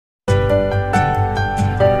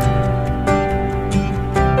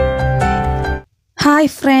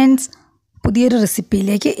Hi friends, പുതിയൊരു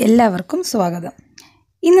റെസിപ്പിയിലേക്ക് എല്ലാവർക്കും സ്വാഗതം.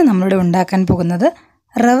 ഇന്ന് നമ്മളിവിടെ ഉണ്ടാക്കാൻ പോകുന്നത്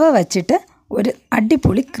റവ വച്ചിട്ട് ഒരു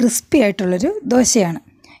അടിപൊളി ക്രിസ്പി ആയിട്ടുള്ളൊരു ദോശയാണ്.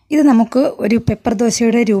 ഇത് നമുക്ക് ഒരു പെപ്പർ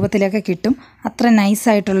ദോശയുടെ രൂപത്തിലൊക്കെ കിട്ടും. അത്ര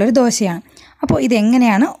നൈസായിട്ടുള്ളൊരു ദോശയാണ്. അപ്പോൾ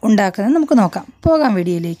ഇതെങ്ങനെയാണ് ഉണ്ടാക്കുന്നത് നമുക്ക് നോക്കാം. പോകാം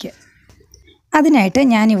വീഡിയോയിലേക്ക്. അതിനായിട്ട്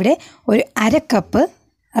ഞാനിവിടെ ഒരു 1/2 കപ്പ്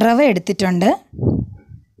റവ എടുത്തിട്ടുണ്ട്.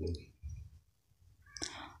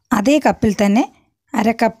 അതേ കപ്പിൽ തന്നെ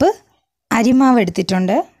 1/2 കപ്പ് അരിമാവ്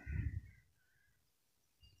എടുത്തിട്ടുണ്ട്.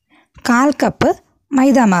 1/4 കപ്പ്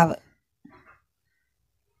മൈദാമാവ്,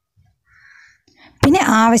 പിന്നെ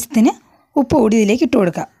ആവശ്യത്തിന് ഉപ്പ് കൂടി ഇതിലേക്ക് ഇട്ട്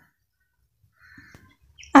കൊടുക്കാം.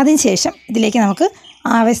 അതിനുശേഷം ഇതിലേക്ക് നമുക്ക്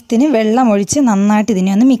ആവശ്യത്തിന് വെള്ളം ഒഴിച്ച് നന്നായിട്ട്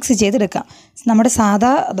ഇതിനെ ഒന്ന് മിക്സ് ചെയ്തെടുക്കാം. നമ്മുടെ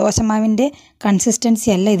സാധാ ദോശമാവിൻ്റെ കൺസിസ്റ്റൻസി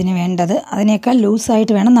അല്ല ഇതിന് വേണ്ടത്. അതിനേക്കാൾ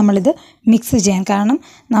ലൂസായിട്ട് വേണം നമ്മളിത് മിക്സ് ചെയ്യാൻ. കാരണം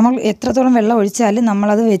നമ്മൾ എത്രത്തോളം വെള്ളം ഒഴിച്ചാലും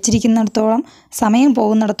നമ്മളത് വെച്ചിരിക്കുന്നിടത്തോളം സമയം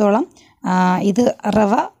പോകുന്നിടത്തോളം ഇത്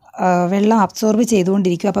റവ വെള്ളം അബ്സോർബ്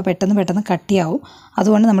ചെയ്തുകൊണ്ടിരിക്കും. അപ്പോൾ പെട്ടെന്ന് കട്ടിയാവും.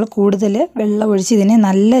 അതുകൊണ്ട് നമ്മൾ കൂടുതൽ വെള്ളം ഒഴിച്ച് ഇതിനെ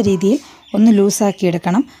നല്ല രീതിയിൽ ഒന്ന് ലൂസാക്കി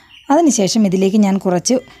എടുക്കണം. അതിനുശേഷം ഇതിലേക്ക് ഞാൻ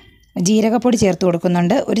കുറച്ച് ജീരകപ്പൊടി ചേർത്ത്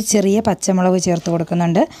കൊടുക്കുന്നുണ്ട്. ഒരു ചെറിയ പച്ചമുളക് ചേർത്ത്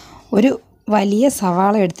കൊടുക്കുന്നുണ്ട്. ഒരു വലിയ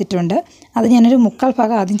സവാള എടുത്തിട്ടുണ്ട്. അത് ഞാനൊരു 1/4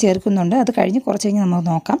 ഭാഗം ആദ്യം ചേർക്കുന്നുണ്ട്. അത് കഴിഞ്ഞ് കുറച്ച് കഴിഞ്ഞ് നമുക്ക്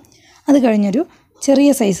നോക്കാം. അത് കഴിഞ്ഞൊരു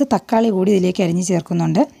ചെറിയ സൈസ് തക്കാളി കൂടി ഇതിലേക്ക് അരിഞ്ഞ്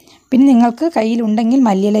ചേർക്കുന്നുണ്ട്. പിന്നെ നിങ്ങൾക്ക് കയ്യിലുണ്ടെങ്കിൽ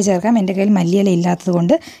മല്ലിയില ചേർക്കാം. എൻ്റെ കയ്യിൽ മല്ലിയില ഇല്ലാത്തത്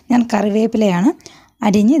കൊണ്ട് ഞാൻ കറിവേപ്പിലയാണ്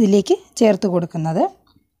അരിഞ്ഞ് ഇതിലേക്ക് ചേർത്ത് കൊടുക്കുന്നത്.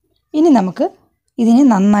 ഇനി നമുക്ക് ഇതിനെ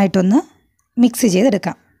നന്നായിട്ടൊന്ന് മിക്സ്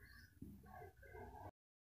ചെയ്തെടുക്കാം.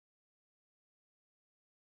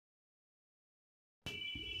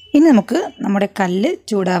 ഇനി നമുക്ക് നമ്മുടെ കല്ല്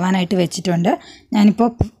ചൂടാവാനായിട്ട് വെച്ചിട്ടുണ്ട്. ഞാനിപ്പോൾ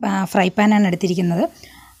ഫ്രൈ പാനാണ് എടുത്തിരിക്കുന്നത്.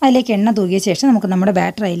 അതിലേക്ക് എണ്ണ തൂകിയ ശേഷം നമുക്ക് നമ്മുടെ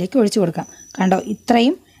ബാറ്റർ അതിലേക്ക് ഒഴിച്ചു കൊടുക്കാം. കണ്ടോ,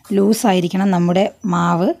 ഇത്രയും ലൂസായിരിക്കണം നമ്മുടെ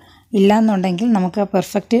മാവ്. ഇല്ലയെന്നുണ്ടെങ്കിൽ നമുക്ക്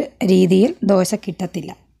പെർഫെക്റ്റ് രീതിയിൽ ദോശ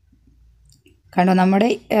കിട്ടത്തില്ല. കണ്ടോ, നമ്മുടെ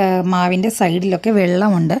മാവിൻ്റെ സൈഡിലൊക്കെ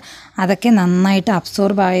വെള്ളമുണ്ട്. അതൊക്കെ നന്നായിട്ട്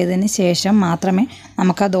അബ്സോർബ് ആയതിന് ശേഷം മാത്രമേ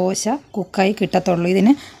നമുക്ക് ആ ദോശ കുക്കായി കിട്ടത്തുള്ളൂ.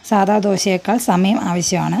 ഇതിന് സാധാ ദോശയേക്കാൾ സമയം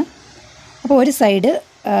ആവശ്യമാണ്. അപ്പോൾ ഒരു സൈഡ്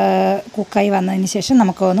കുക്കായി വന്നതിന് ശേഷം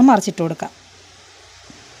നമുക്കൊന്ന് മറിച്ചിട്ട് കൊടുക്കാം.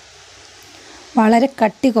 വളരെ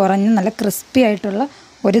കട്ടി കുറഞ്ഞ് നല്ല ക്രിസ്പി ആയിട്ടുള്ള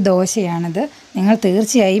ഒരു ദോശയാണിത്. നിങ്ങൾ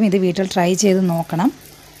തീർച്ചയായും ഇത് വീട്ടിൽ ട്രൈ ചെയ്ത് നോക്കണം.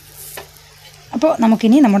 അപ്പോൾ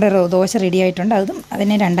നമുക്കിനി നമ്മുടെ ദോശ റെഡി ആയിട്ടുണ്ട്.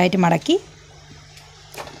 അതിനെ 2ആയിട്ട് മടക്കി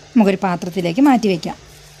നമുക്കൊരു പാത്രത്തിലേക്ക് മാറ്റി വയ്ക്കാം.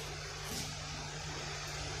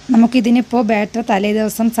 നമുക്കിതിനിപ്പോൾ ബാറ്റർ തലേ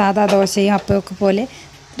ദിവസം സാധാ ദോശയും അപ്പമൊക്കെ പോലെ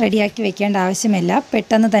റെഡിയാക്കി വെക്കേണ്ട ആവശ്യമില്ല.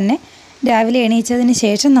 പെട്ടെന്ന് തന്നെ രാവിലെ എണീച്ചതിന്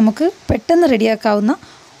ശേഷം നമുക്ക് പെട്ടെന്ന് റെഡിയാക്കാവുന്ന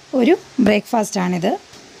ഒരു ബ്രേക്ക്ഫാസ്റ്റാണിത്.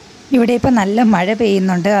 ഇവിടെ ഇപ്പോൾ നല്ല മഴ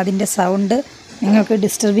പെയ്യുന്നുണ്ട്. അതിൻ്റെ സൗണ്ട് നിങ്ങൾക്ക്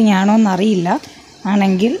ഡിസ്റ്റർബിങ് ആണോ എന്നറിയില്ല.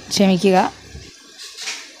 ആണെങ്കിൽ ക്ഷമിക്കുക.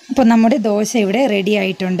 അപ്പോൾ നമ്മുടെ ദോശ ഇവിടെ റെഡി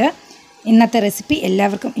ആയിട്ടുണ്ട്. ഇന്നത്തെ റെസിപ്പി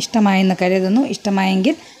എല്ലാവർക്കും ഇഷ്ടമായെന്ന് കരുതുന്നു.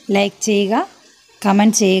 ഇഷ്ടമായെങ്കിൽ ലൈക്ക് ചെയ്യുക,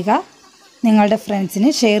 കമൻറ്റ് ചെയ്യുക, നിങ്ങളുടെ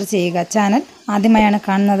ഫ്രണ്ട്സിന് ഷെയർ ചെയ്യുക. ചാനൽ ആദ്യമായാണ്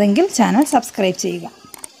കാണുന്നതെങ്കിൽ ചാനൽ സബ്സ്ക്രൈബ് ചെയ്യുക.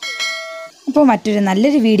 അപ്പോൾ മറ്റൊരു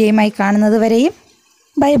നല്ലൊരു വീഡിയോയുമായി കാണുന്നത് വരെയും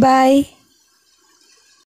ബൈ ബൈ.